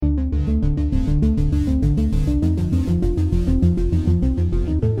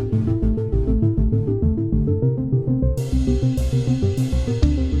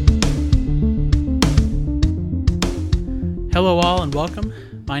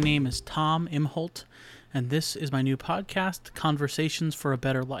My name is Tom Imholt, and this is my new podcast, Conversations for a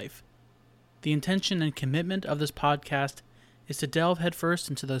Better Life. The intention and commitment of this podcast is to delve headfirst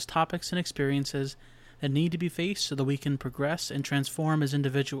into those topics and experiences that need to be faced so that we can progress and transform as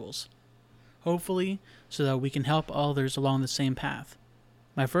individuals. Hopefully, so that we can help others along the same path.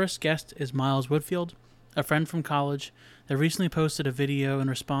 My first guest is Miles Woodfield, a friend from college that recently posted a video in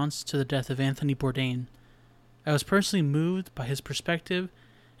response to the death of Anthony Bourdain. I was personally moved by his perspective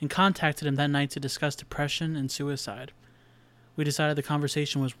and contacted him that night to discuss depression and suicide. We decided the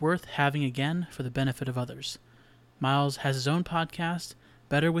conversation was worth having again for the benefit of others. Miles has his own podcast,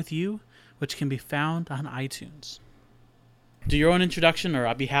 Better With You, which can be found on iTunes. Do your own introduction, or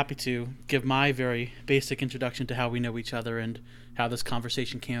I'd be happy to give my very basic introduction to how we know each other and how this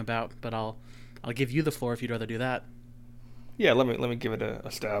conversation came about, but I'll give you the floor if you'd rather do that. Yeah, let me give it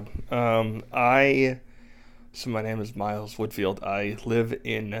a stab. So my name is Miles Woodfield. I live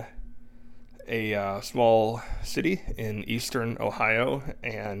in a small city in eastern Ohio,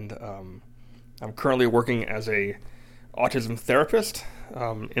 and I'm currently working as a autism therapist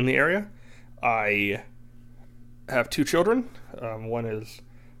in the area. I have two children. One is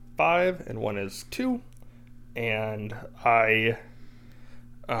 5 and one is 2, and I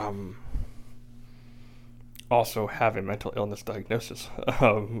also have a mental illness diagnosis.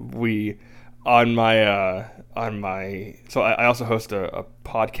 I also host a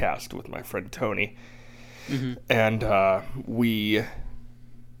podcast with my friend Tony, and we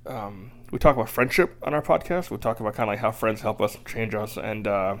talk about friendship on our podcast. We talk about kind of like how friends help us change us, and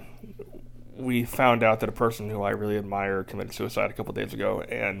we found out that a person who I really admire committed suicide a couple days ago,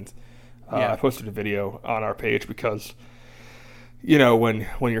 and I posted a video on our page because, you know, when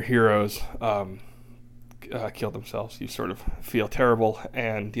your heroes kill themselves, you sort of feel terrible,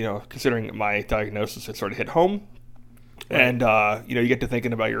 and, you know, considering my diagnosis, it sort of hit home, and you know, you get to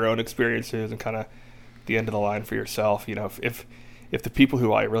thinking about your own experiences and kind of the end of the line for yourself. You know, if the people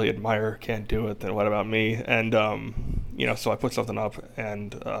who I really admire can't do it, then what about me? And you know, so I put something up,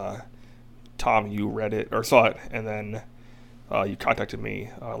 and Tom, you read it or saw it, and then you contacted me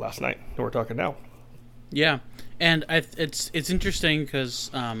last night, and we're talking now. Yeah, and it's interesting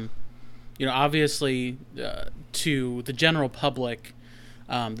because you know, obviously, to the general public,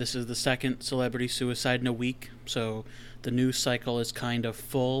 this is the second celebrity suicide in a week, so the news cycle is kind of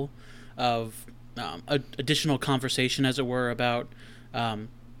full of additional conversation, as it were, about the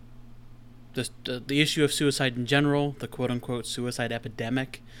issue of suicide in general, the quote-unquote suicide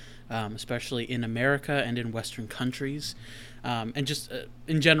epidemic, especially in America and in Western countries, and just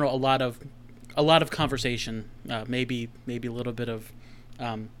in general, a lot of conversation, maybe a little bit of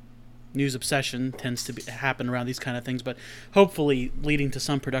news obsession tends to happen around these kind of things, but hopefully leading to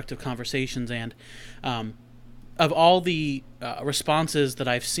some productive conversations. And of all the responses that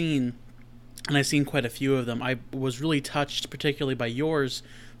I've seen, and I've seen quite a few of them, I was really touched particularly by yours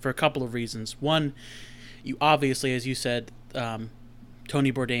for a couple of reasons. One, you obviously, as you said,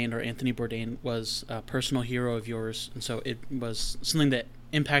 Tony Bourdain, or Anthony Bourdain, was a personal hero of yours, and so it was something that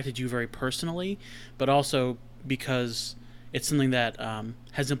impacted you very personally, but also because it's something that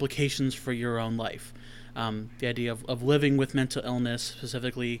has implications for your own life. The idea of living with mental illness,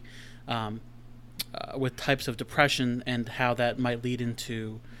 specifically with types of depression, and how that might lead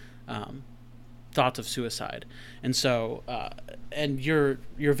into thoughts of suicide. And so, and your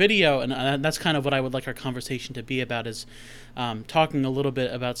video, and that's kind of what I would like our conversation to be about, is talking a little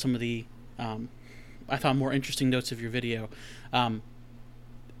bit about some of the, I thought, more interesting notes of your video.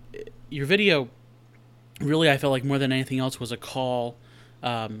 Your video, really, I felt like more than anything else, was a call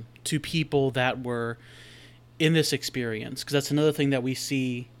to people that were in this experience, because that's another thing that we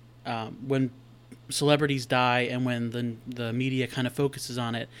see when celebrities die and when the media kind of focuses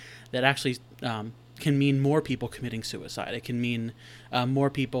on it, that actually can mean more people committing suicide. It can mean more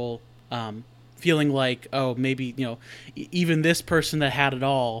people feeling like, oh, maybe, you know, even this person that had it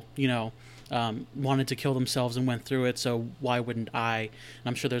all, you know, wanted to kill themselves and went through it, so why wouldn't I? And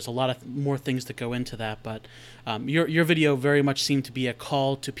I'm sure there's a lot of more things that go into that, but your video very much seemed to be a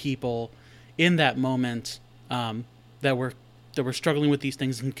call to people in that moment that were struggling with these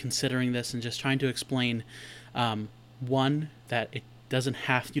things and considering this, and just trying to explain, one, that you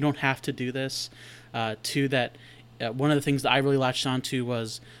don't have to do this. Two, that one of the things that I really latched onto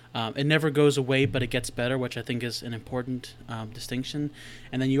was it never goes away, but it gets better, which I think is an important distinction.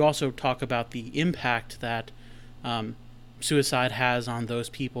 And then you also talk about the impact that suicide has on those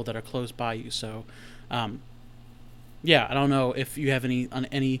people that are close by you. So, yeah, I don't know if you have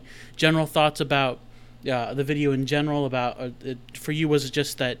any general thoughts about the video in general. About for you, was it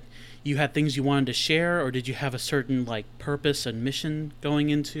just that you had things you wanted to share, or did you have a certain like purpose and mission going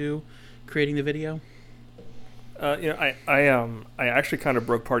into creating the video? I actually kind of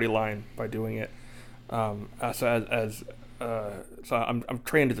broke party line by doing it. So I'm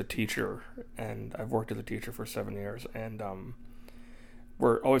trained as a teacher, and I've worked as a teacher for 7 years. And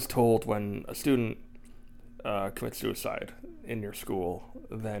we're always told when a student commits suicide in your school,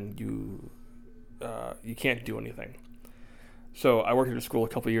 then you can't do anything. So I worked at a school a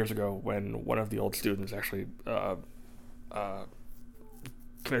couple of years ago when one of the old students actually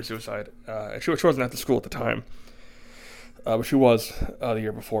committed suicide. She wasn't at the school at the time, but she was the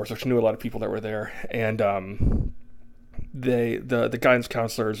year before, so she knew a lot of people that were there. And the guidance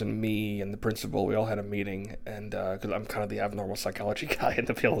counselors and me and the principal, we all had a meeting, and because I'm kind of the abnormal psychology guy in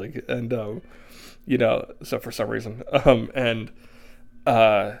the building, and so for some reason, and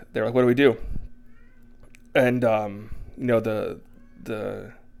they're like, "What do we do?" And the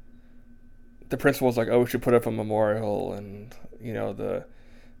principal was like, "Oh, we should put up a memorial," and the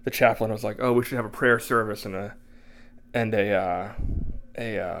chaplain was like, "Oh, we should have a prayer service and a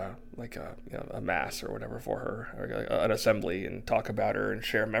mass or whatever for her, or an assembly, and talk about her and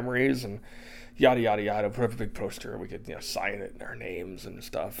share memories and yada yada yada. Put up a big poster. We could sign it in our names and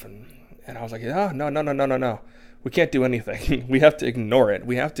stuff." And I was like, no. We can't do anything. We have to ignore it.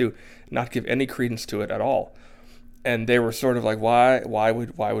 We have to not give any credence to it at all. And they were sort of like, why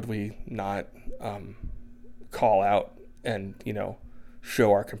would we not call out and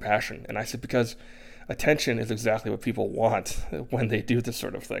show our compassion? And I said, because attention is exactly what people want when they do this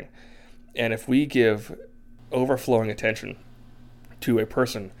sort of thing. And if we give overflowing attention to a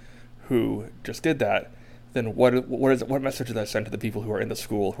person who just did that, then what message does that send to the people who are in the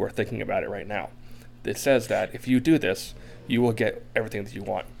school who are thinking about it right now? It says that if you do this, you will get everything that you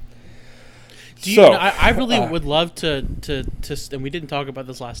want. I really would love to, and we didn't talk about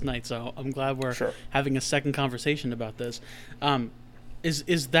this last night, so I'm glad we're having a second conversation about this.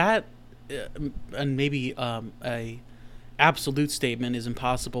 Is that, and maybe a absolute statement is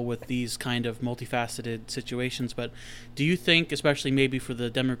impossible with these kind of multifaceted situations, but do you think, especially maybe for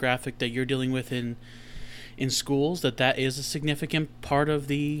the demographic that you're dealing with in schools, that is a significant part of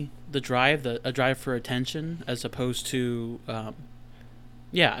the drive, a drive for attention, as opposed to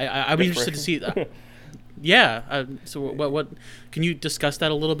I'd be interested to see that. So what can you discuss that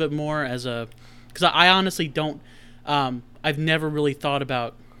a little bit more, because I honestly don't, I've never really thought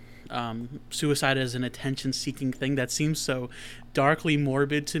about suicide as an attention-seeking thing. That seems so darkly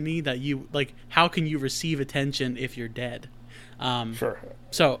morbid to me, that how can you receive attention if you're dead? Sure.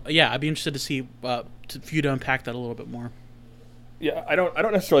 So I'd be interested to see for you to unpack that a little bit more. Yeah, I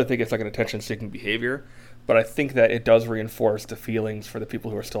don't necessarily think it's like an attention-seeking behavior, but I think that it does reinforce the feelings for the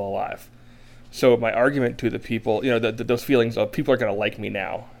people who are still alive. So my argument to the people, those feelings of people are going to like me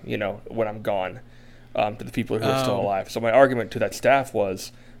now, when I'm gone, to the people who are still alive. So my argument to that staff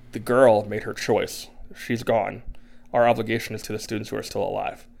was, the girl made her choice. She's gone. Our obligation is to the students who are still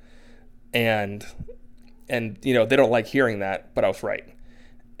alive. And they don't like hearing that, but I was right.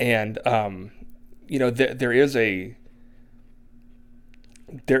 And there is an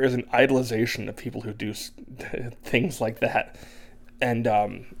idolization of people who do things like that. And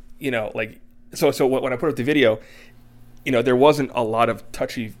so when I put up the video, there wasn't a lot of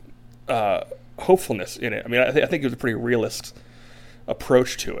touchy hopefulness in it. I mean, I think it was a pretty realist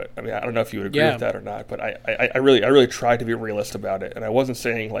approach to it. I mean, I don't know if you would agree with that or not, but I really tried to be realist about it, and I wasn't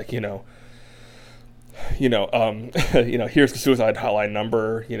saying like here's the suicide hotline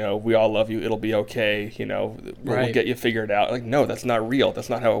number, we all love you, it'll be okay, we'll get you figured out. Like, no, that's not real. That's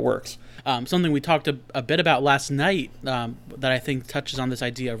not how it works. Something we talked a bit about last night that I think touches on this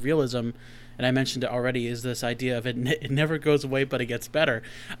idea of realism, and I mentioned it already, is this idea of it never goes away, but it gets better.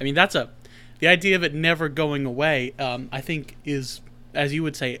 I mean, the idea of it never going away, I think is, as you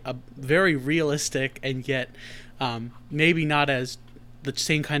would say, a very realistic, and yet maybe not as the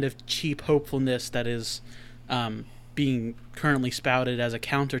same kind of cheap hopefulness that is being currently spouted as a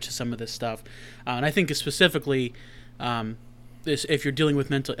counter to some of this stuff. And I think specifically, if you're dealing with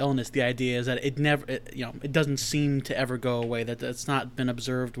mental illness, the idea is that it doesn't seem to ever go away. That's not been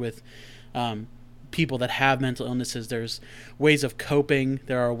observed with people that have mental illnesses. There's ways of coping.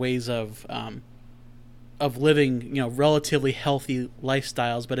 There are ways of living, relatively healthy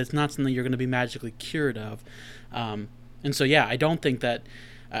lifestyles, but it's not something you're going to be magically cured of. And so, I don't think that.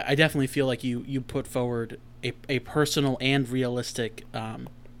 I definitely feel like you put forward a personal and realistic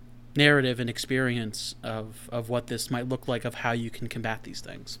narrative and experience of what this might look like, of how you can combat these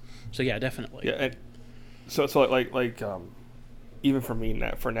things. So definitely. Yeah, and so even for me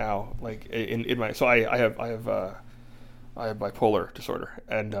for now, like in my, so I have I have bipolar disorder,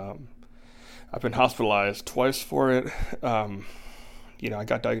 and I've been hospitalized twice for it. I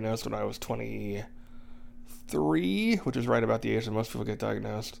got diagnosed when I was 23, which is right about the age that most people get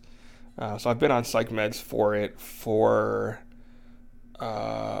diagnosed. So I've been on psych meds for it for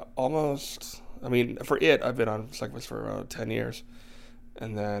almost. I mean, for it, I've been on psych meds for about 10 years,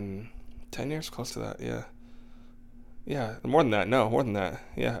 and then 10 years, close to that, yeah. Yeah, more than that. No, more than that.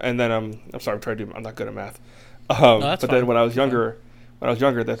 Yeah, and then I'm sorry, I'm not good at math. No, that's But fine. then when I was younger,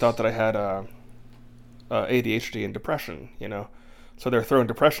 they thought that I had ADHD and depression. So they're throwing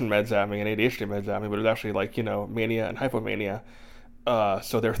depression meds at me and ADHD meds at me, but it was actually like mania and hypomania.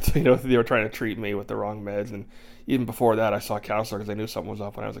 So they're they were trying to treat me with the wrong meds, and even before that, I saw a counselor because they knew something was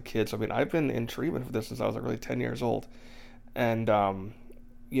up when I was a kid. So I mean, I've been in treatment for this since I was like really 10 years old, and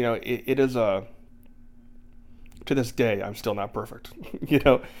it is a to this day, I'm still not perfect.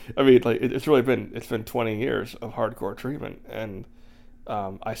 I mean, like it's been 20 years of hardcore treatment, and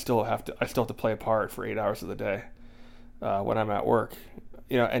I still have to play a part for 8 hours of the day when I'm at work.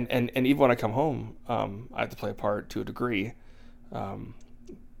 And even when I come home, I have to play a part to a degree. But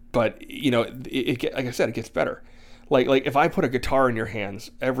like I said, it gets better. Like if I put a guitar in your hands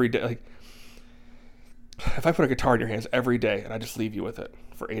every day, like if I put a guitar in your hands every day and I just leave you with it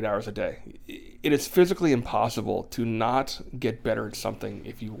for 8 hours a day, it is physically impossible to not get better at something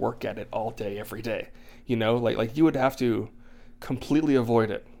if you work at it all day, every day. Like you would have to completely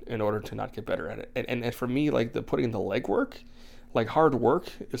avoid it in order to not get better at it. And for me, like the putting in the legwork, like hard work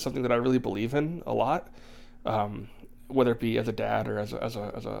is something that I really believe in a lot. Whether it be as a dad or as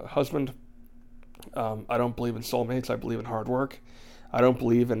a husband. I don't believe in soulmates. I believe in hard work. I don't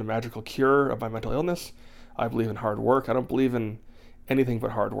believe in a magical cure of my mental illness. I believe in hard work. I don't believe in anything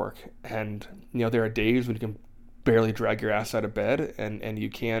but hard work. And, there are days when you can barely drag your ass out of bed and you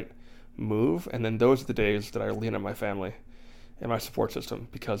can't move. And then those are the days that I lean on my family and my support system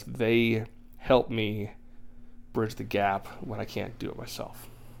because they help me bridge the gap when I can't do it myself.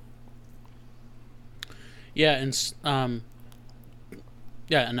 Yeah, and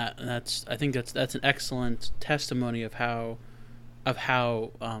that's I think that's an excellent testimony of how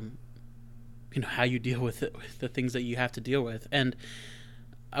how you deal with it, with the things that you have to deal with. And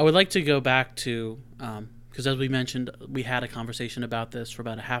I would like to go back to because as we mentioned, we had a conversation about this for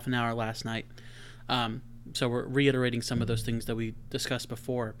about a half an hour last night. So we're reiterating some of those things that we discussed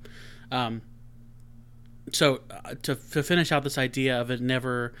before. So to finish out this idea of it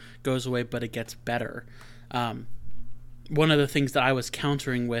never goes away, but it gets better. One of the things that I was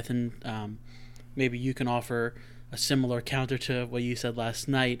countering with, and maybe you can offer a similar counter to what you said last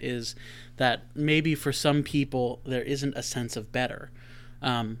night, is that maybe for some people there isn't a sense of better.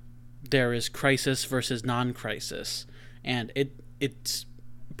 There is crisis versus non-crisis, and it's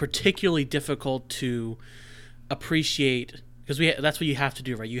particularly difficult to appreciate because that's what you have to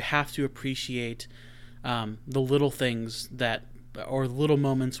do, right? You have to appreciate the little things or little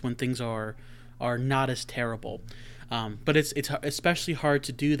moments when things are not as terrible. But it's especially hard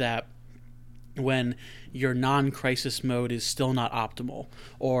to do that when your non-crisis mode is still not optimal,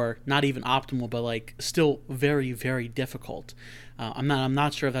 or not even optimal, but like still very, very difficult. I'm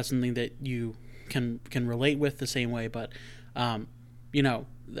not sure if that's something that you can relate with the same way, but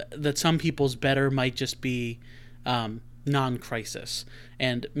that some people's better might just be non-crisis.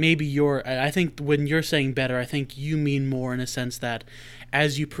 And maybe I think when you're saying better, I think you mean more in a sense that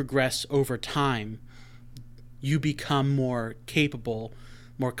as you progress over time, you become more capable,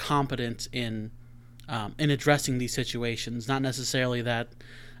 more competent in addressing these situations. Not necessarily that,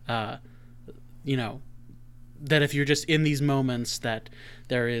 that if you're just in these moments that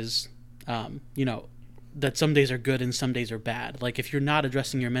there is, that some days are good and some days are bad. Like if you're not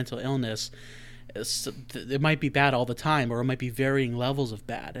addressing your mental illness, it might be bad all the time, or it might be varying levels of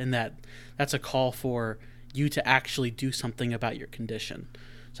bad, and that's a call for you to actually do something about your condition.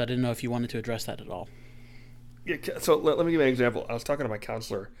 So I didn't know if you wanted to address that at all. Yeah, so let me give you an example. I was talking to my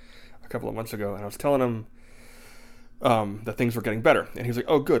counselor a couple of months ago, and I was telling him that things were getting better. And he was like,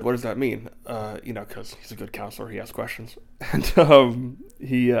 "Oh, good. What does that mean?" Because he's a good counselor. He asks questions. And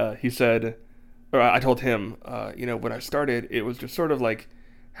he said, or I told him, when I started, it was just sort of like,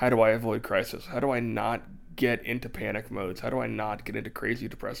 how do I avoid crisis? How do I not get into panic modes? How do I not get into crazy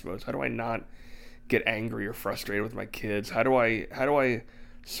depressed modes? How do I not get angry or frustrated with my kids? How do I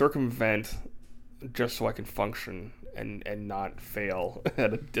circumvent just so I can function and not fail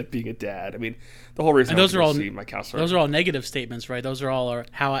at being a dad. I mean, the whole reason and those are all see my counselor. Those are all negative statements, right? Those are all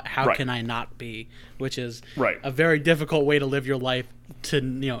how right. can I not be, which is right. a very difficult way to live your life,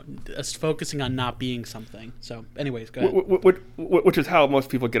 to focusing on not being something. So anyways, go ahead. Which is how most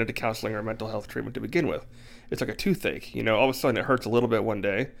people get into counseling or mental health treatment to begin with. It's like a toothache, all of a sudden it hurts a little bit one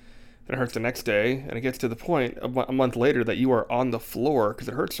day, then it hurts the next day, and it gets to the point a month later that you are on the floor because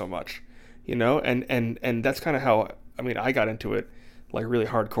it hurts so much, and that's kind of how, I got into it. Like really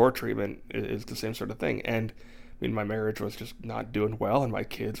hardcore treatment is the same sort of thing. And my marriage was just not doing well, and my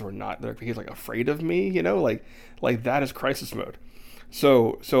kids were not, they're like afraid of me, like that is crisis mode.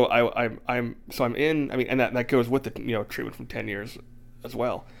 So I'm in, and that goes with the, treatment from 10 years as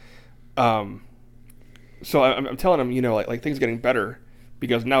well. So I'm telling him, like things getting better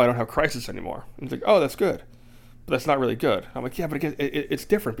because now I don't have crisis anymore. And he's like, oh, that's good. But that's not really good. I'm like, yeah, but it's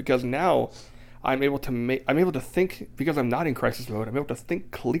different because now I'm able to think, because I'm not in crisis mode, I'm able to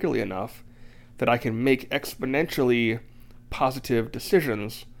think clearly enough that I can make exponentially positive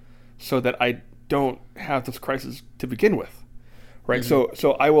decisions so that I don't have this crisis to begin with. Right. Mm-hmm.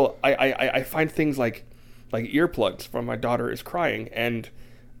 So I find things like earplugs from my daughter is crying, and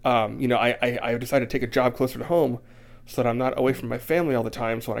I decided to take a job closer to home so that I'm not away from my family all the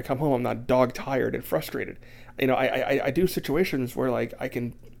time. So when I come home, I'm not dog tired and frustrated. I do situations where like I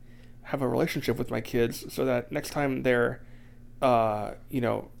can have a relationship with my kids so that next time they're,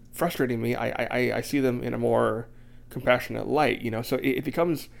 frustrating me, I see them in a more compassionate light, so it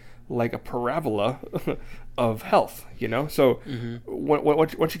becomes like a parabola of health, so mm-hmm.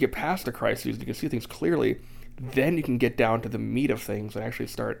 Once you get past the crises, you can see things clearly, then you can get down to the meat of things and actually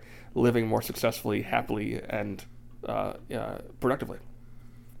start living more successfully, happily, and productively.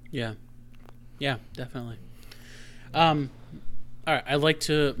 Yeah, definitely. All right, I'd like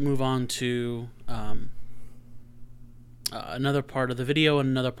to move on to another part of the video and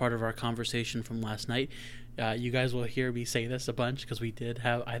another part of our conversation from last night. You guys will hear me say this a bunch because we did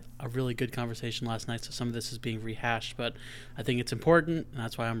have a really good conversation last night, so some of this is being rehashed, but I think it's important, and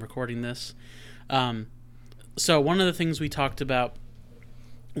that's why I'm recording this. So one of the things we talked about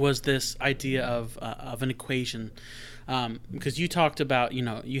was this idea of an equation, because you talked about,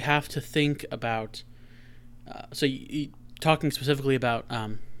 you have to think about, talking specifically about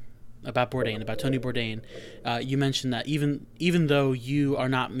Bourdain, about Tony Bourdain, you mentioned that even though you are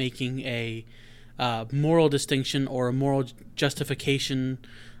not making a moral distinction or a moral justification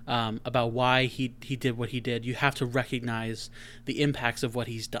about why he did what he did, you have to recognize the impacts of what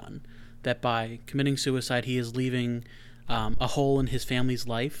he's done. That by committing suicide, he is leaving a hole in his family's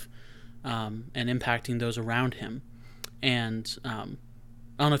life and impacting those around him. And I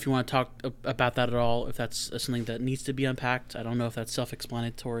don't know if you want to talk about that at all, if that's something that needs to be unpacked. I don't know if that's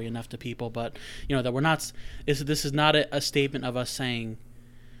self-explanatory enough to people, but that we're not. This is not a statement of us saying,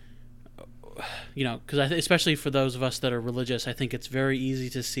 because especially for those of us that are religious, I think it's very easy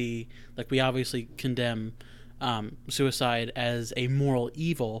to see, like, we obviously condemn suicide as a moral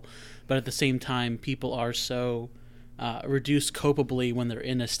evil, but at the same time, people are so reduced culpably when they're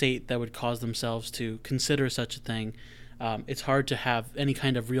in a state that would cause themselves to consider such a thing. It's hard to have any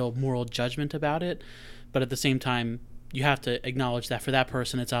kind of real moral judgment about it, but at the same time, you have to acknowledge that for that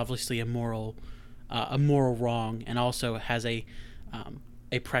person, it's obviously a moral wrong, and also has a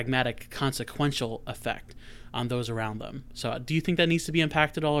pragmatic, consequential effect on those around them. So, do you think that needs to be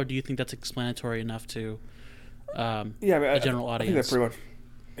unpacked at all, or do you think that's explanatory enough to a general audience? I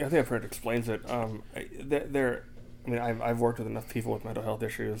think that pretty much explains it. I've worked with enough people with mental health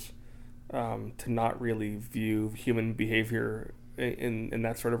issues to not really view human behavior in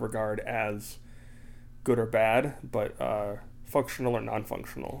that sort of regard as good or bad, but functional or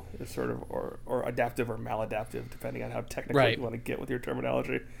non-functional is sort of, or adaptive or maladaptive, depending on how technical you want to get with your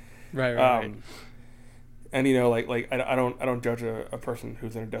terminology. Right. And I don't judge a person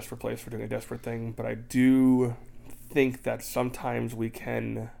who's in a desperate place for doing a desperate thing, but I do think that sometimes we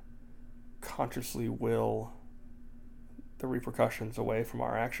can consciously will the repercussions away from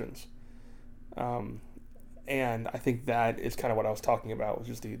our actions. And I think that is kind of what I was talking about, was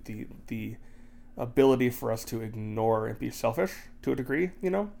just the ability for us to ignore and be selfish to a degree, I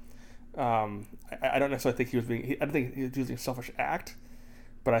don't necessarily think I don't think he was using a selfish act,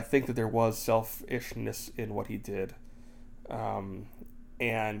 but I think that there was selfishness in what he did.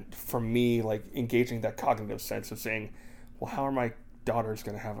 And for me, like, engaging that cognitive sense of saying, well, how are my daughters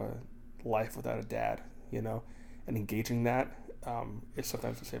going to have a life without a dad, and engaging that is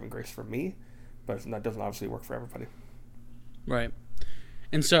sometimes a saving grace for me, but that doesn't obviously work for everybody. Right.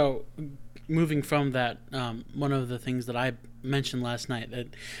 And so, moving from that, one of the things that I mentioned last night that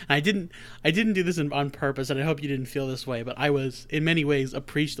I didn't do this on purpose, and I hope you didn't feel this way, but I was in many ways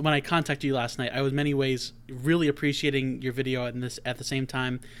when I contacted you last night, I was in many ways really appreciating your video, and this at the same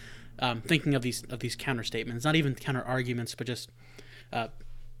time thinking of these counter statements, not even counter arguments, but just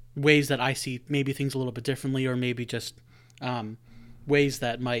ways that I see maybe things a little bit differently, or maybe just ways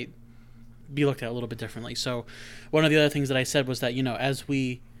that might be looked at a little bit differently. So one of the other things that I said was that,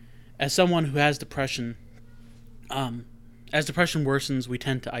 as someone who has depression, as depression worsens, we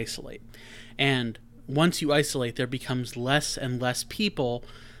tend to isolate. And once you isolate, there becomes less and less people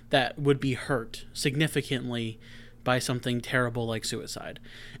that would be hurt significantly by something terrible like suicide.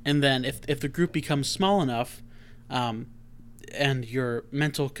 And then if the group becomes small enough, and your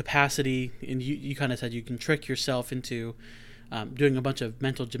mental capacity, and you kind of said you can trick yourself into doing a bunch of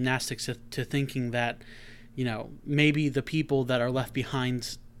mental gymnastics to thinking that, maybe the people that are left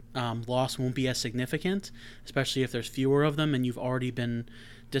behind loss won't be as significant, especially if there's fewer of them and you've already been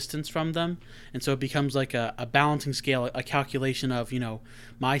distanced from them. And so it becomes like a balancing scale, a calculation of,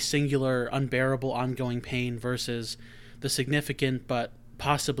 my singular unbearable ongoing pain versus the significant but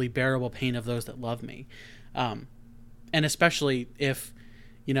possibly bearable pain of those that love me. And especially if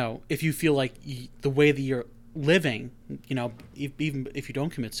you feel like the way that you're living, even if you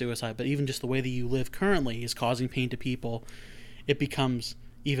don't commit suicide, but even just the way that you live currently is causing pain to people, it becomes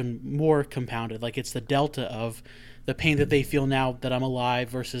even more compounded. Like, it's the delta of the pain that they feel now that I'm alive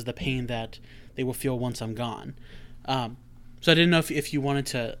versus the pain that they will feel once I'm gone. So I didn't know if you wanted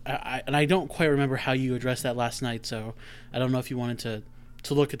to, and I don't quite remember how you addressed that last night, so I don't know if you wanted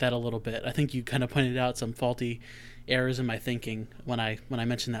to look at that a little bit. I think you kind of pointed out some faulty errors in my thinking when I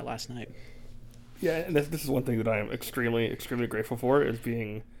mentioned that last night. Yeah, and this is one thing that I am extremely, extremely grateful for, is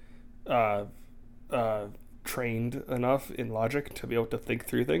being trained enough in logic to be able to think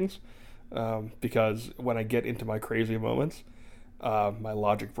through things, because when I get into my crazy moments, my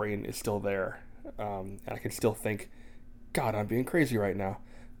logic brain is still there, and I can still think, God, I'm being crazy right now,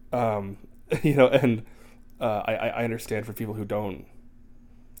 and I understand for people who don't,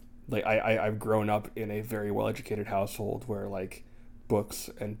 like, I've grown up in a very well-educated household where, like, books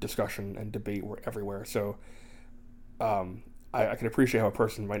and discussion and debate were everywhere, so I can appreciate how a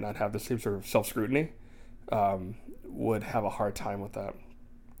person might not have the same sort of self-scrutiny, would have a hard time with that.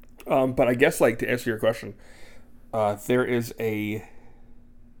 But I guess, like, to answer your question, there is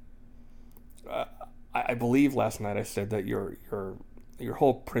I believe last night I said that your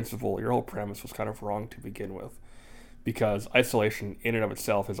whole principle, your whole premise was kind of wrong to begin with, because isolation in and of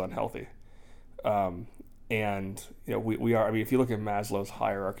itself is unhealthy. And we are. I mean, if you look at Maslow's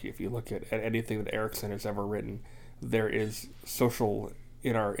hierarchy, if you look at anything that Erikson has ever written, there is social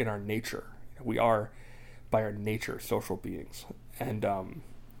in our nature. We are, by our nature, social beings, and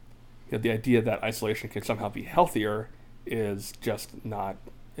the idea that isolation can somehow be healthier is just not.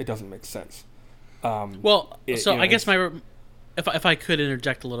 It doesn't make sense. I guess if I could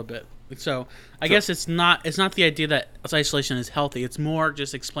interject a little bit, so I guess it's not the idea that isolation is healthy. It's more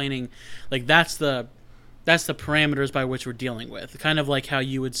just explaining, like, that's the parameters by which we're dealing with. Kind of like how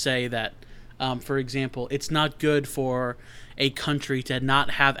you would say that, for example, it's not good for a country to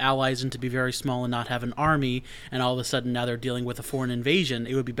not have allies and to be very small and not have an army, and all of a sudden now they're dealing with a foreign invasion.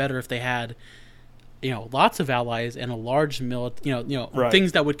 It would be better if they had, lots of allies and a large Right.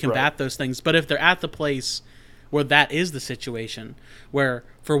 things that would combat those things. But if they're at the place where that is the situation, where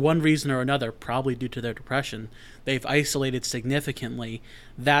for one reason or another, probably due to their depression, they've isolated significantly,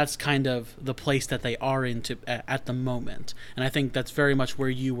 that's kind of the place that they are in at the moment. And I think that's very much where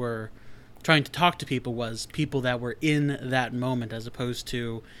you were trying to talk to people, was people that were in that moment, as opposed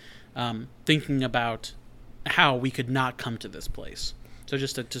to thinking about how we could not come to this place. So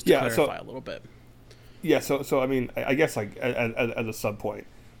just to clarify a little bit. Yeah, so I mean, I guess, like, as a sub point,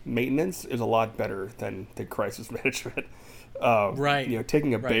 maintenance is a lot better than crisis management. Right.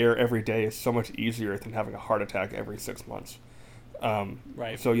 Taking a bear every day is so much easier than having a heart attack every 6 months.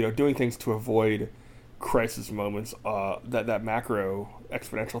 Right. So, doing things to avoid crisis moments, that macro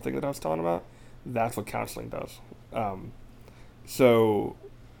exponential thing that I was talking about, that's what counseling does. But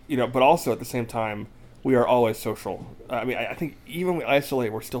also at the same time, we are always social. I mean, I think even when we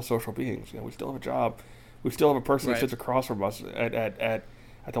isolate, we're still social beings. We still have a job. We still have a person who sits across from us at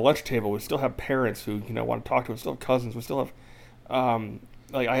the lunch table. We still have parents who want to talk to us. We still have cousins. We still have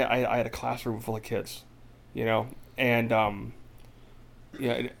I had a classroom full of kids, and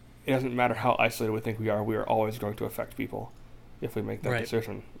it doesn't matter how isolated we think we are always going to affect people if we make that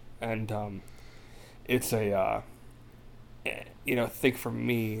decision. And it's a think for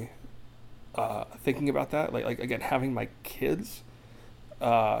me, thinking about that, like again, having my kids,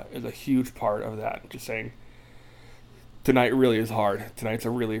 is a huge part of that. Just saying, tonight really is hard. Tonight's a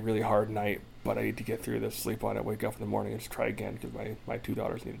really, really hard night, but I need to get through this, sleep on it, wake up in the morning, and just try again because my two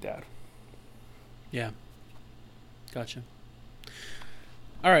daughters need a dad. Yeah. Gotcha.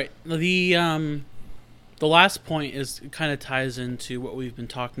 All right. The last point is kind of ties into what we've been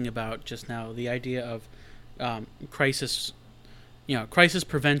talking about just now, the idea of crisis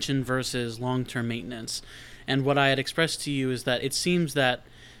prevention versus long-term maintenance. And what I had expressed to you is that it seems that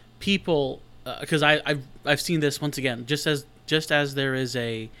people, because I've seen this once again, just as there is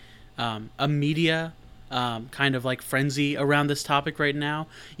a media kind of like frenzy around this topic right now,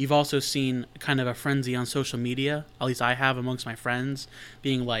 you've also seen kind of a frenzy on social media, at least I have amongst my friends,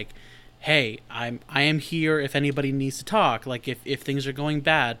 being like, hey, I am here if anybody needs to talk. Like if things are going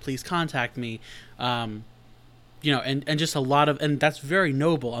bad, please contact me. And just a lot of, and that's very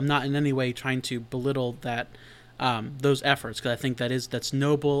noble. I'm not in any way trying to belittle that, those efforts, because I think that's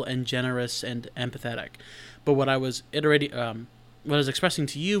noble and generous and empathetic. But what I was expressing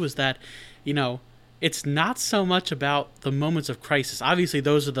to you was that, it's not so much about the moments of crisis. Obviously,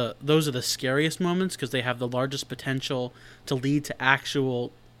 those are the scariest moments because they have the largest potential to lead to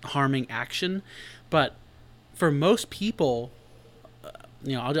actual harming action. But for most people,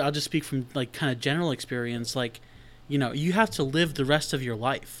 I'll just speak from like kind of general experience. Like, you have to live the rest of your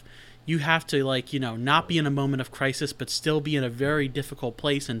life. You have to not be in a moment of crisis, but still be in a very difficult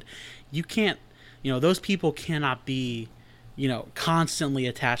place. And you can't, those people cannot be, constantly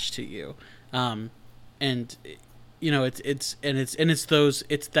attached to you. It's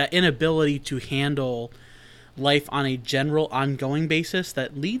that inability to handle life on a general ongoing basis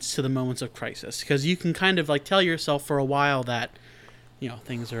that leads to the moments of crisis, because you can kind of like tell yourself for a while that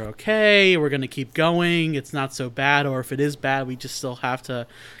things are okay, we're going to keep going, it's not so bad, or if it is bad, we just still have to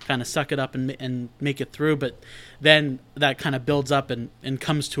kind of suck it up and make it through. But then that kind of builds up and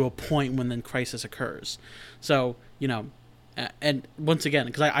comes to a point when then crisis occurs. So and once again,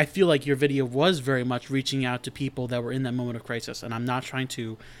 because I feel like your video was very much reaching out to people that were in that moment of crisis, and I'm not trying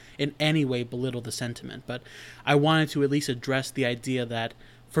to in any way belittle the sentiment, but I wanted to at least address the idea that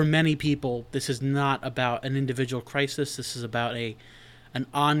for many people, this is not about an individual crisis. This is about an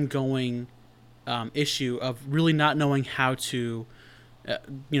ongoing issue of really not knowing how to,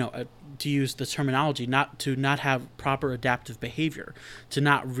 to use the terminology, not have proper adaptive behavior, to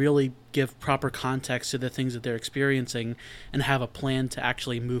not really give proper context to the things that they're experiencing, and have a plan to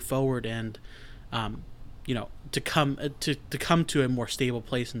actually move forward and, to come to a more stable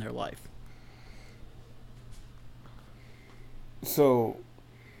place in their life. So,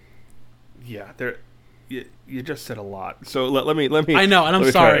 yeah, you just said a lot. So let me. I know, and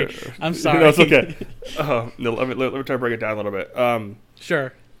I'm sorry. I'm sorry. No, it's okay. No, let me try to break it down a little bit.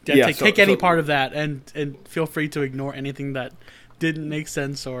 Sure. Yeah, take any part of that, and feel free to ignore anything that didn't make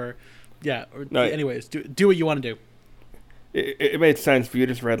sense, or anyways, do what you want to do. It made sense, but you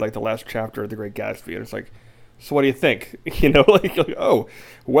just read like the last chapter of The Great Gatsby, and it's like, so what do you think? Oh,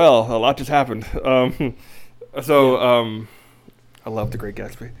 well, a lot just happened. I love The Great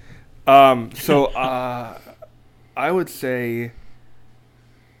Gatsby. I would say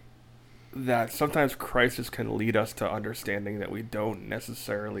that sometimes crisis can lead us to understanding that we don't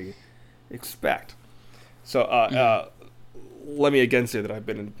necessarily expect. So let me again say that I've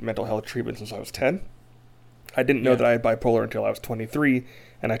been in mental health treatment since I was 10. I didn't know that I had bipolar until I was 23,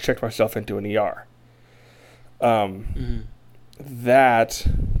 and I checked myself into an ER. That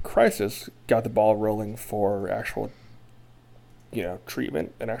crisis got the ball rolling for actual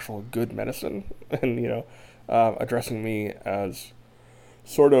treatment and actual good medicine, and addressing me as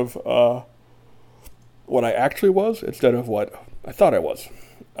sort of what I actually was instead of what I thought I was.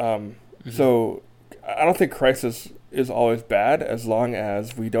 So I don't think crisis is always bad as long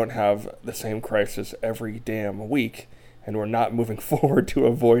as we don't have the same crisis every damn week, and we're not moving forward to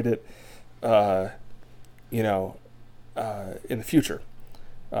avoid it in the future.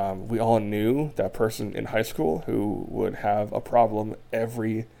 We all knew that person in high school who would have a problem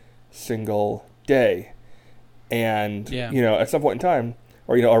every single day. And, at some point in time,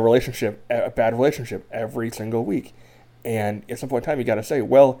 or, a bad relationship every single week. And at some point in time, you got to say,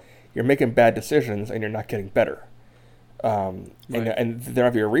 well, you're making bad decisions and you're not getting better. Right. And there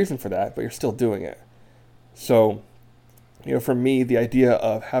might be a reason for that, but you're still doing it. So, for me, the idea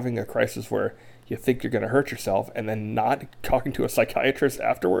of having a crisis where you think you're going to hurt yourself and then not talking to a psychiatrist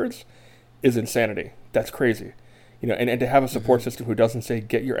afterwards is insanity. That's crazy. And to have a support system who doesn't say,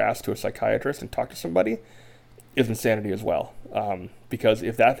 get your ass to a psychiatrist and talk to somebody is insanity as well. Because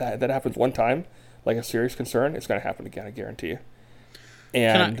if that happens one time, like a serious concern, it's going to happen again, I guarantee you.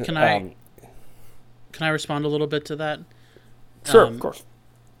 And can I respond a little bit to that? Sure, of course.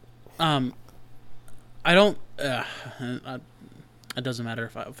 Um, I don't. It doesn't matter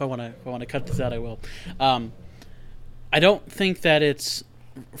if I want to cut this out. I will. I don't think that it's,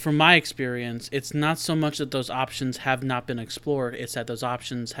 from my experience, it's not so much that those options have not been explored. It's that those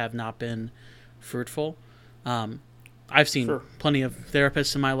options have not been fruitful. I've seen Sure. plenty of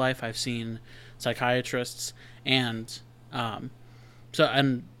therapists in my life. I've seen psychiatrists, and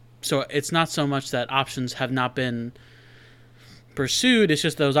so it's not so much that options have not been pursued. It's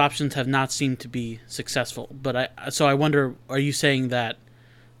just those options have not seemed to be successful. But I wonder, are you saying that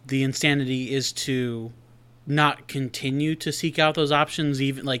the insanity is to not continue to seek out those options,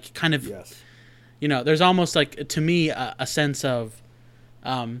 even like kind of, Yes. there's almost like, to me, a sense of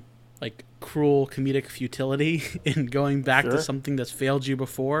like cruel comedic futility in going back Sure. to something that's failed you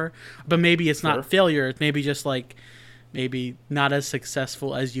before. But maybe it's Sure. not failure. It's maybe just like, maybe not as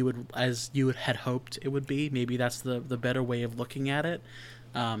successful as you had hoped it would be. Maybe that's the better way of looking at it.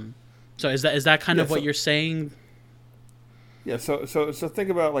 So is that kind of what you're saying? Yeah. So think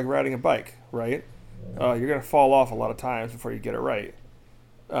about like riding a bike, right? You're gonna fall off a lot of times before you get it right.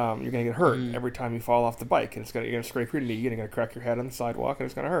 You're gonna get hurt every time you fall off the bike, and you're gonna scrape your knee, and you're gonna crack your head on the sidewalk, and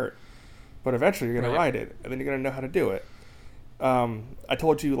it's gonna hurt. But eventually, you're gonna ride it, and then you're gonna know how to do it. I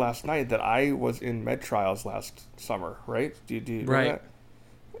told you last night that I was in med trials last summer, right? Do you know Right.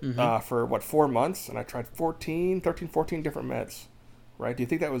 that? For 4 months, and I tried 14 different meds, right? Do you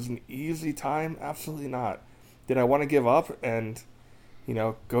think that was an easy time? Absolutely not. Did I want to give up and,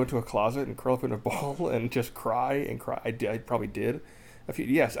 go into a closet and curl up in a ball and just cry and cry? I probably did.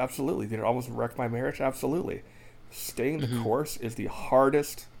 Yes, absolutely. Did it almost wreck my marriage? Absolutely. Staying the course is the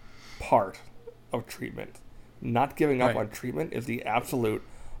hardest part of treatment. Not giving up on treatment is the absolute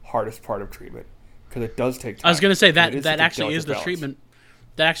hardest part of treatment, because it does take time. I was going to say that actually is the treatment.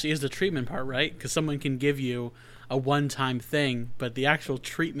 That actually is the treatment part, right? Because someone can give you a one-time thing, but the actual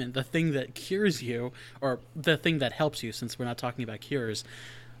treatment, the thing that cures you, or the thing that helps you, since we're not talking about cures,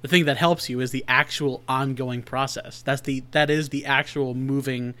 the thing that helps you is the actual ongoing process. That is the actual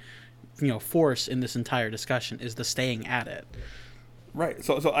moving, force in this entire discussion, is the staying at it. Right.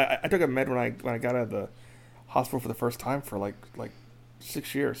 So I took a med when I got out of the hospital for the first time for like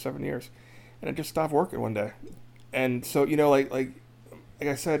 6 years, 7 years, and it just stopped working one day. And so like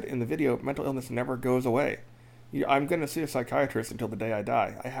I said in the video, mental illness never goes away. I'm going to see a psychiatrist until the day I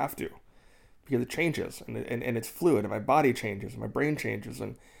die. I have to, because it changes, and it's fluid, and my body changes, and my brain changes,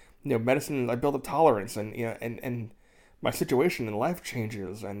 and medicine, I build up tolerance, and and my situation in life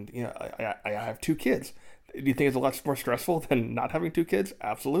changes, and I have 2 kids. Do you think it's a lot more stressful than not having 2 kids?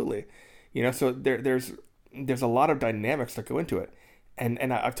 Absolutely. So there's a lot of dynamics that go into it,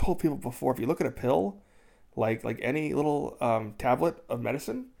 and I've told people before, if you look at a pill, like any little tablet of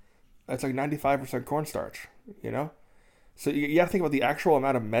medicine, it's like 95% cornstarch. So you got to think about the actual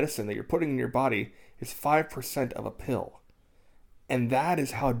amount of medicine that you're putting in your body is 5% of a pill, and that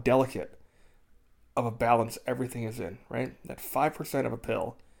is how delicate of a balance everything is in, right? That 5% of a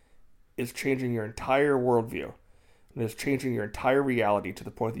pill is changing your entire worldview, and is changing your entire reality to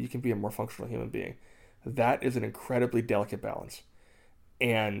the point that you can be a more functional human being. That is an incredibly delicate balance,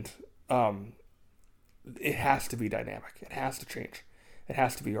 and it has to be dynamic. It has to change. It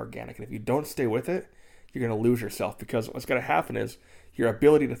has to be organic. And if you don't stay with it, you're going to lose yourself, because what's going to happen is your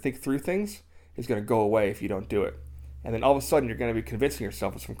ability to think through things is going to go away if you don't do it. And then all of a sudden, you're going to be convincing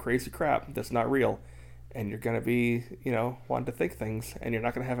yourself of some crazy crap that's not real, and you're going to be, wanting to think things, and you're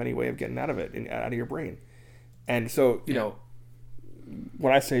not going to have any way of getting out of it, out of your brain. And so,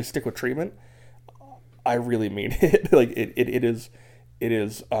 when I say stick with treatment, I really mean it. Like it is.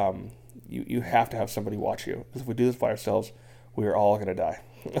 You have to have somebody watch you, because if we do this by ourselves, we are all going to die.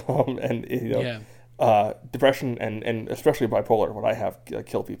 Depression and especially bipolar, what I have,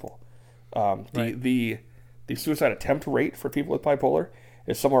 kill people. The suicide attempt rate for people with bipolar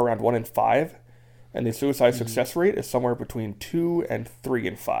is somewhere around 1 in 5, and the suicide success rate is somewhere between 2 and 3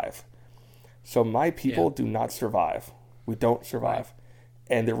 in 5. So my people do not survive. We don't survive,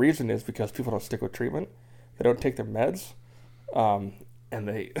 and the reason is because people don't stick with treatment. They don't take their meds, and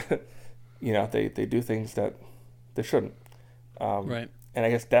they, they do things that they shouldn't. And I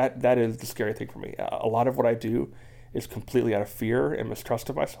guess that is the scary thing for me. A lot of what I do is completely out of fear and mistrust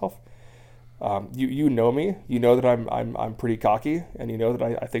of myself. You know me. You know that I'm pretty cocky, and you know that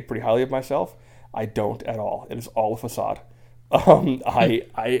I think pretty highly of myself. I don't at all. It is all a facade. I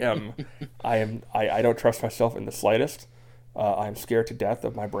don't trust myself in the slightest. I'm scared to death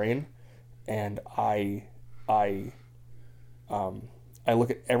of my brain, and I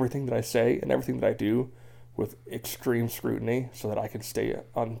look at everything that I say and everything that I do with extreme scrutiny, so that I can stay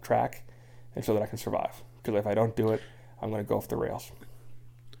on track and so that I can survive. Because if I don't do it, I'm going to go off the rails.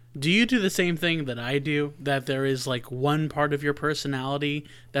 Do you do the same thing that I do? That there is like one part of your personality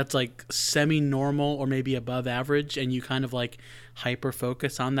that's like semi-normal or maybe above average, and you kind of like hyper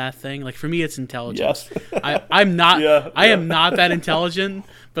focus on that thing? Like for me, it's intelligence. Yes. I'm not. Yeah, I am not that intelligent,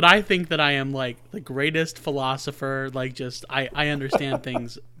 but I think that I am like the greatest philosopher. Like just I understand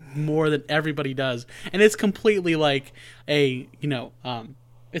things more than everybody does, and it's completely like a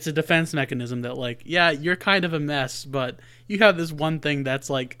it's a defense mechanism that like, yeah, you're kind of a mess, but you have this one thing that's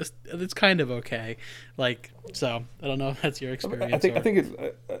like, it's kind of okay. Like, so I don't know if that's your experience. I think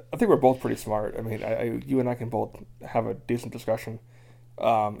we're both pretty smart. I mean, you and I can both have a decent discussion,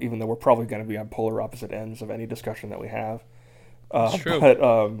 even though we're probably going to be on polar opposite ends of any discussion that we have. It's true. But,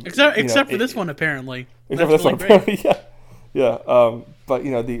 except for this one, apparently. Except for this one, apparently, yeah. But I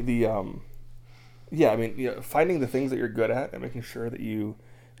mean, finding the things that you're good at and making sure that you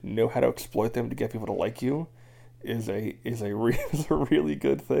know how to exploit them to get people to like you is a really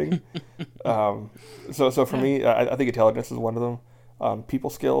good thing. So for me, I think intelligence is one of them. People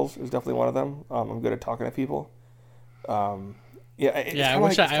skills is definitely one of them. I'm good at talking to people. I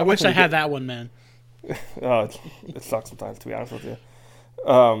wish I had that one, man. It sucks sometimes, to be honest with you.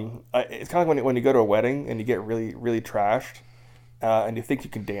 It's kind of like when you go to a wedding and you get really, really trashed, and you think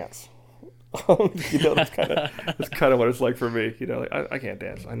you can dance. That's kind of what it's like for me. Like I can't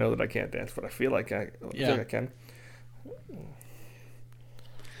dance. I know that I can't dance, but I feel like I can.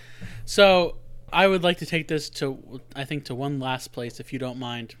 So I would like to take this to one last place, if you don't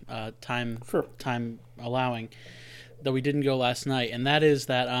mind, time allowing, that we didn't go last night, and that is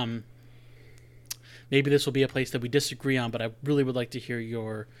that maybe this will be a place that we disagree on, but I really would like to hear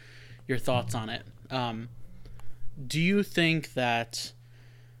your thoughts on it. Do you think that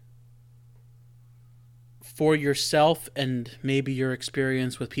for yourself and maybe your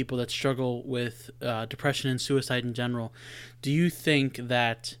experience with people that struggle with depression and suicide in general, do you think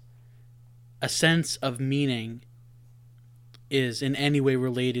that a sense of meaning is in any way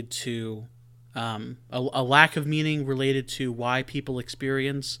related to a lack of meaning related to why people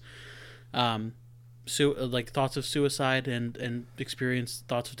experience like thoughts of suicide and experience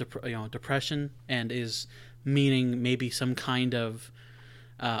thoughts of depression, and is meaning maybe some kind of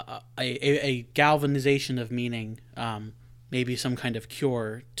a galvanization of meaning, maybe some kind of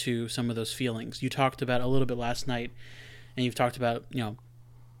cure to some of those feelings? You talked about a little bit last night, and you've talked about,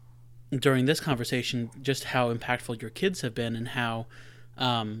 during this conversation, just how impactful your kids have been, and how,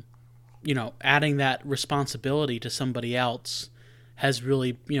 adding that responsibility to somebody else has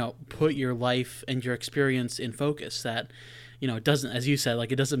really, put your life and your experience in focus. That, it doesn't, as you said,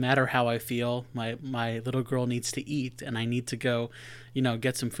 like, it doesn't matter how I feel. My little girl needs to eat, and I need to go,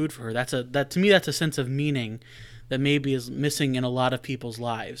 get some food for her. To me, that's a sense of meaning that maybe is missing in a lot of people's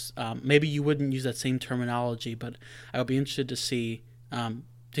lives. Maybe you wouldn't use that same terminology, but I would be interested to see,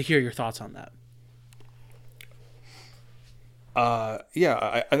 to hear your thoughts on that. I'm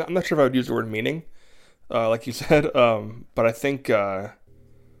not sure if I would use the word meaning, like you said, but I think I'm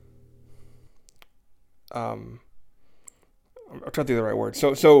trying to think of the right word.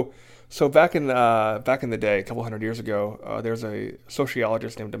 So back in the day, a couple hundred years ago, there's a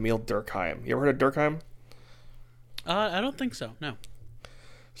sociologist named Emil Durkheim. You ever heard of Durkheim? I don't think so. No.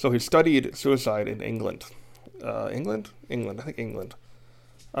 So he studied suicide in England. England. I think England.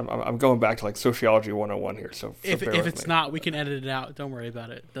 I'm going back to like sociology 101 here. So if it's not, we can edit it out. Don't worry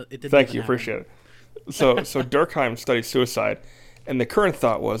about it. Thank you. Appreciate it. So Durkheim studied suicide, and the current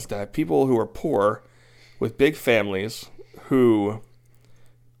thought was that people who were poor with big families, who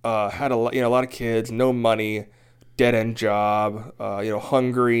had a lot of kids, no money, dead end job,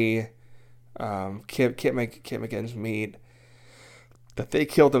 hungry, can't make ends meet, that they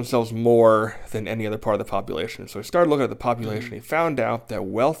killed themselves more than any other part of the population. So he started looking at the population. Mm-hmm. He found out that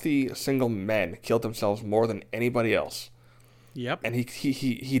wealthy single men killed themselves more than anybody else. Yep. And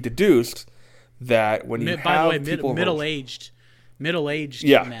he deduced that when you by have the way, middle-aged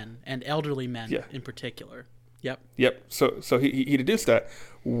men and elderly men in particular. Yep. So he deduced that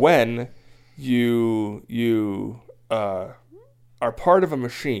when you are part of a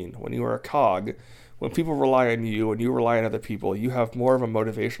machine, when you are a cog, when people rely on you and you rely on other people, you have more of a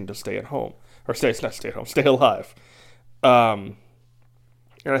motivation to stay at home. Or stay alive. And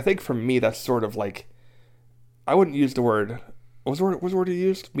I think for me, that's sort of like, I wouldn't use the word, what was the word you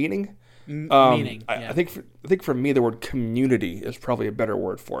used? Meaning? Meaning, yeah. I think for me, the word community is probably a better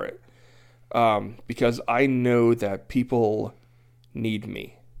word for it. Because I know that people need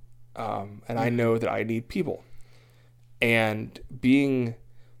me. And I know that I need people. And being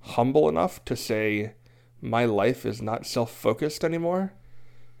humble enough to say my life is not self-focused anymore.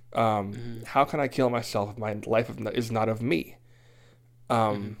 How can I kill myself if my life is not of me?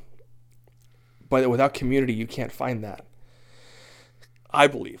 But without community, you can't find that, I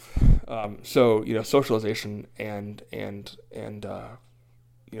believe. So, socialization and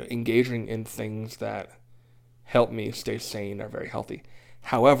engaging in things that help me stay sane are very healthy.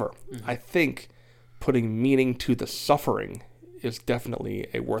 However, I think putting meaning to the suffering is definitely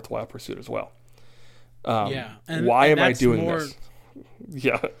a worthwhile pursuit as well. Why am I doing this?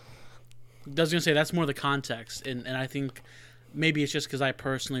 Yeah. I was going to say, that's more the context. And I think maybe it's just because I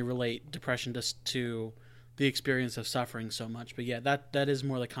personally relate depression to the experience of suffering so much. But yeah, that is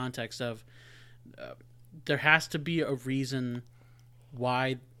more the context of there has to be a reason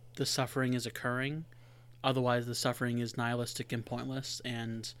why the suffering is occurring. Otherwise, the suffering is nihilistic and pointless,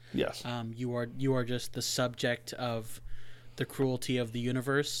 and yes, you are just the subject of the cruelty of the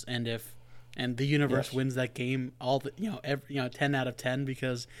universe. And the universe wins that game, 10 out of 10,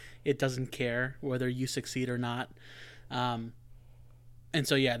 because it doesn't care whether you succeed or not. And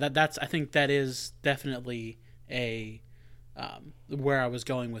so that's I think that is definitely a where I was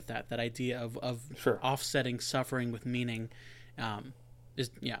going with that idea of sure. offsetting suffering with meaning.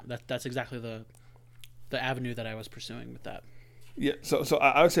 That's exactly the avenue that I was pursuing with that. Yeah, so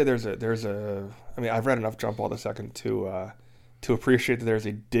I would say there's a. I mean, I've read enough John Paul II to appreciate that there's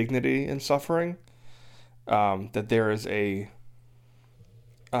a dignity in suffering, that there is a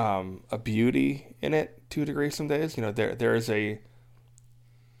beauty in it to a degree. Some days, there is a.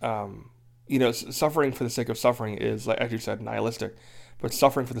 Suffering for the sake of suffering is, like as you said, nihilistic, but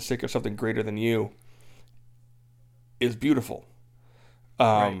suffering for the sake of something greater than you is beautiful.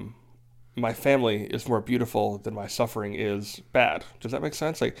 Right. My family is more beautiful than my suffering is bad. Does that make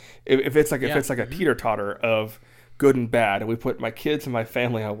sense? Like if it's like a teeter-totter of good and bad, and we put my kids and my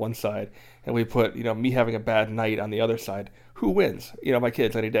family on one side, and we put me having a bad night on the other side, who wins? My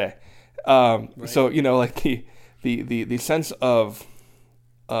kids any day. Right. So like the sense of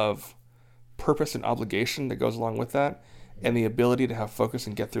purpose and obligation that goes along with that, and the ability to have focus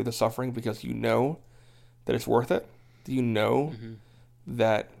and get through the suffering because you know that it's worth it. You know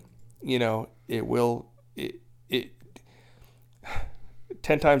that it will.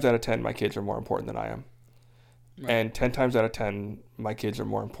 10 times out of 10, my kids are more important than I am. Right. And 10 times out of 10, my kids are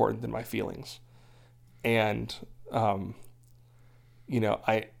more important than my feelings. And, I,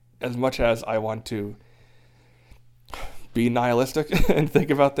 as much as I want to be nihilistic and think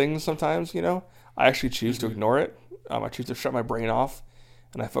about things sometimes, I actually choose to ignore it. I choose to shut my brain off,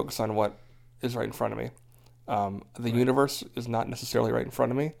 and I focus on what is right in front of me. The universe is not necessarily right in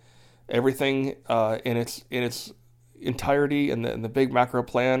front of me. Everything in its entirety and the big macro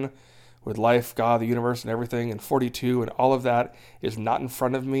plan with life, God, the universe, and everything, and 42, and all of that is not in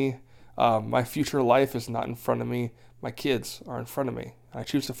front of me. My future life is not in front of me. My kids are in front of me. And I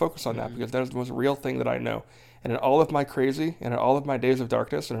choose to focus on that because that is the most real thing that I know. And in all of my crazy, and in all of my days of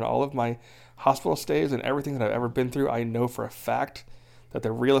darkness, and in all of my hospital stays, and everything that I've ever been through, I know for a fact that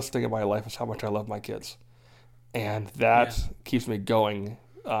the realest thing in my life is how much I love my kids. And that keeps me going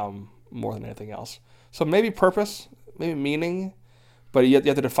more than anything else. So maybe purpose, maybe meaning, but you have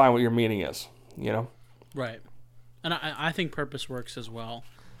to define what your meaning is, Right. And I think purpose works as well.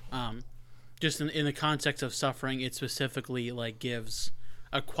 Just in the context of suffering, it specifically gives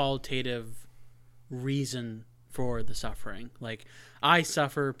a qualitative reason for the suffering. Like, I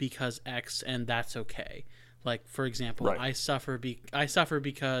suffer because X, and that's okay. Like, for example, right. I suffer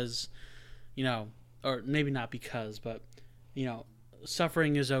because, or maybe not because, but,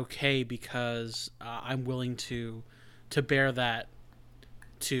 suffering is okay because I'm willing to bear that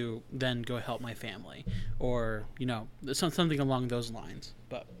to then go help my family, or something along those lines.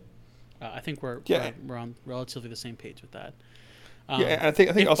 But I think we're on relatively the same page with that. And I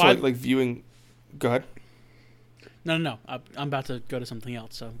think also like viewing. Go ahead. No. I'm about to go to something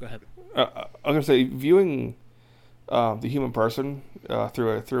else, so go ahead. I was gonna say viewing the human person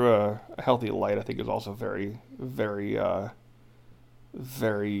through a healthy light, I think, is also very, very,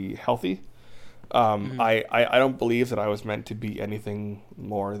 very healthy. I don't believe that I was meant to be anything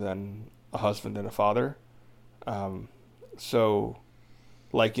more than a husband and a father. So,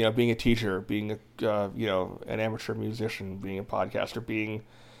 being a teacher, being an amateur musician, being a podcaster, being,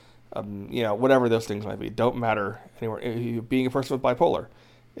 whatever those things might be, don't matter anymore. Being a person with bipolar,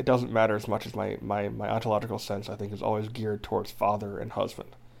 it doesn't matter as much as my ontological sense, I think, is always geared towards father and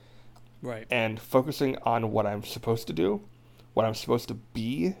husband. Right. And focusing on what I'm supposed to do, what I'm supposed to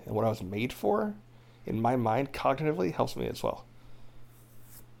be, and what I was made for, in my mind, cognitively, helps me as well.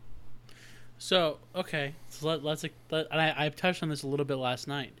 So, okay. So let's I touched on this a little bit last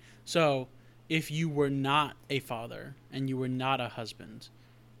night. So, if you were not a father and you were not a husband,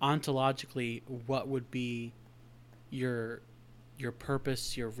 ontologically, what would be your your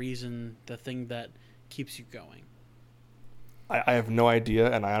purpose, your reason, the thing that keeps you going? I have no idea,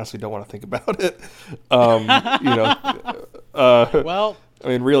 and I honestly don't want to think about it. You know, Well, I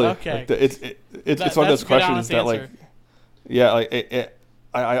mean, really, okay. like, it's one of those questions that, like, Answer. yeah, like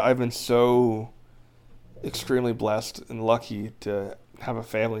I've been so extremely blessed and lucky to have a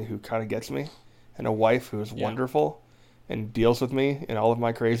family who kind of gets me, and a wife who is Yeah. wonderful and deals with me in all of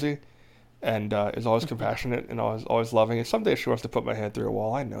my crazy, and is always compassionate and always loving. And some days she wants to put my head through a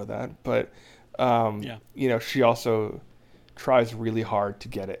wall. I know that, but Yeah. you know, she also tries really hard to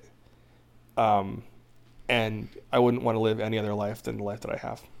get it. And I wouldn't want to live any other life than the life that I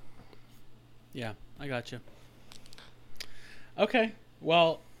have. Yeah, I got you. Okay.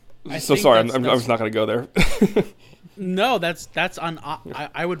 Well, I So think sorry, that's, I'm just not going to go there. no, that's on.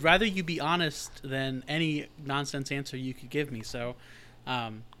 I would rather you be honest than any nonsense answer you could give me. So,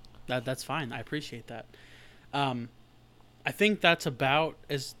 that's fine. I appreciate that. I think that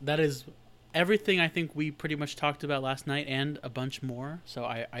is everything I think we pretty much talked about last night and a bunch more. So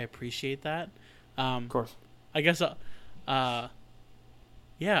I appreciate that. Of course. I guess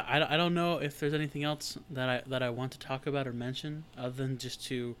yeah, I don't know if there's anything else that I want to talk about or mention other than just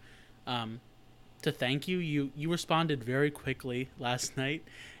to thank you. You responded very quickly last night,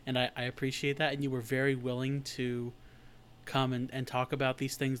 and I appreciate that. And you were very willing to come and talk about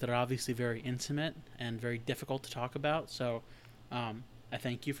these things that are obviously very intimate and very difficult to talk about. So I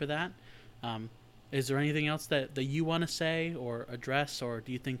thank you for that. Is there anything else that you want to say or address, or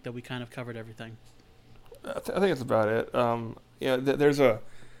do you think that we kind of covered everything? I think that's about it. Yeah, there's a,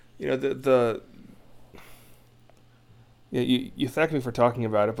 you know, yeah, you thank me for talking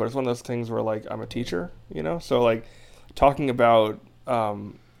about it, but it's one of those things where, like, I'm a teacher, you know, so, like, talking about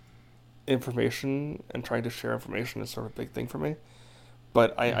information and trying to share information is sort of a big thing for me.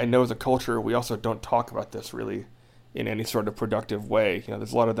 But I know as a culture, we also don't talk about this really in any sort of productive way. You know,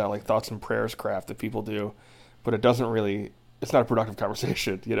 there's a lot of that, like, thoughts and prayers craft that people do, but it's not a productive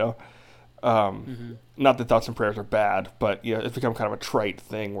conversation, you know? Not that thoughts and prayers are bad, but yeah, it's become kind of a trite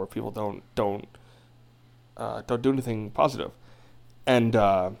thing where people don't do anything positive. And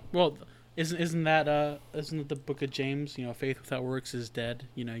Well, isn't that the book of James? You know, faith without works is dead.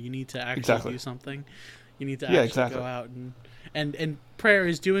 You know, you need to actually Exactly. do something. You need to Yeah, actually exactly. go out and prayer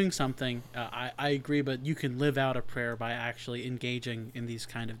is doing something. I agree, but you can live out a prayer by actually engaging in these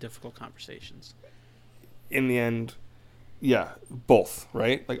kind of difficult conversations. in the end, yeah, both,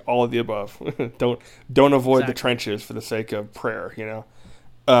 right? Like all of the above. Don't avoid the Exactly. trenches for the sake of prayer, you know.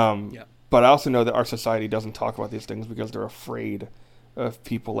 Yeah. But I also know that our society doesn't talk about these things because they're afraid of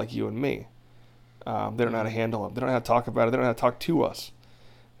people like you and me. They don't know how to handle them. They don't know how to talk about it. They don't know how to talk to us.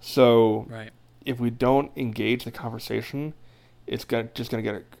 So Right. if we don't engage the conversation, it's just going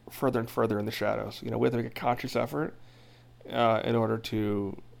to get further and further in the shadows. You know, we have to make a conscious effort in order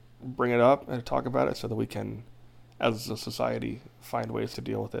to bring it up and talk about it so that we can, as a society, find ways to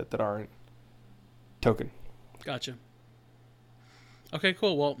deal with it that aren't token. Gotcha. Okay,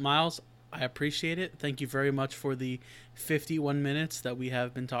 cool. Well, Miles, I appreciate it. Thank you very much for the 51 minutes that we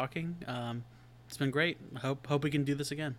have been talking. It's been great. Hope we can do this again.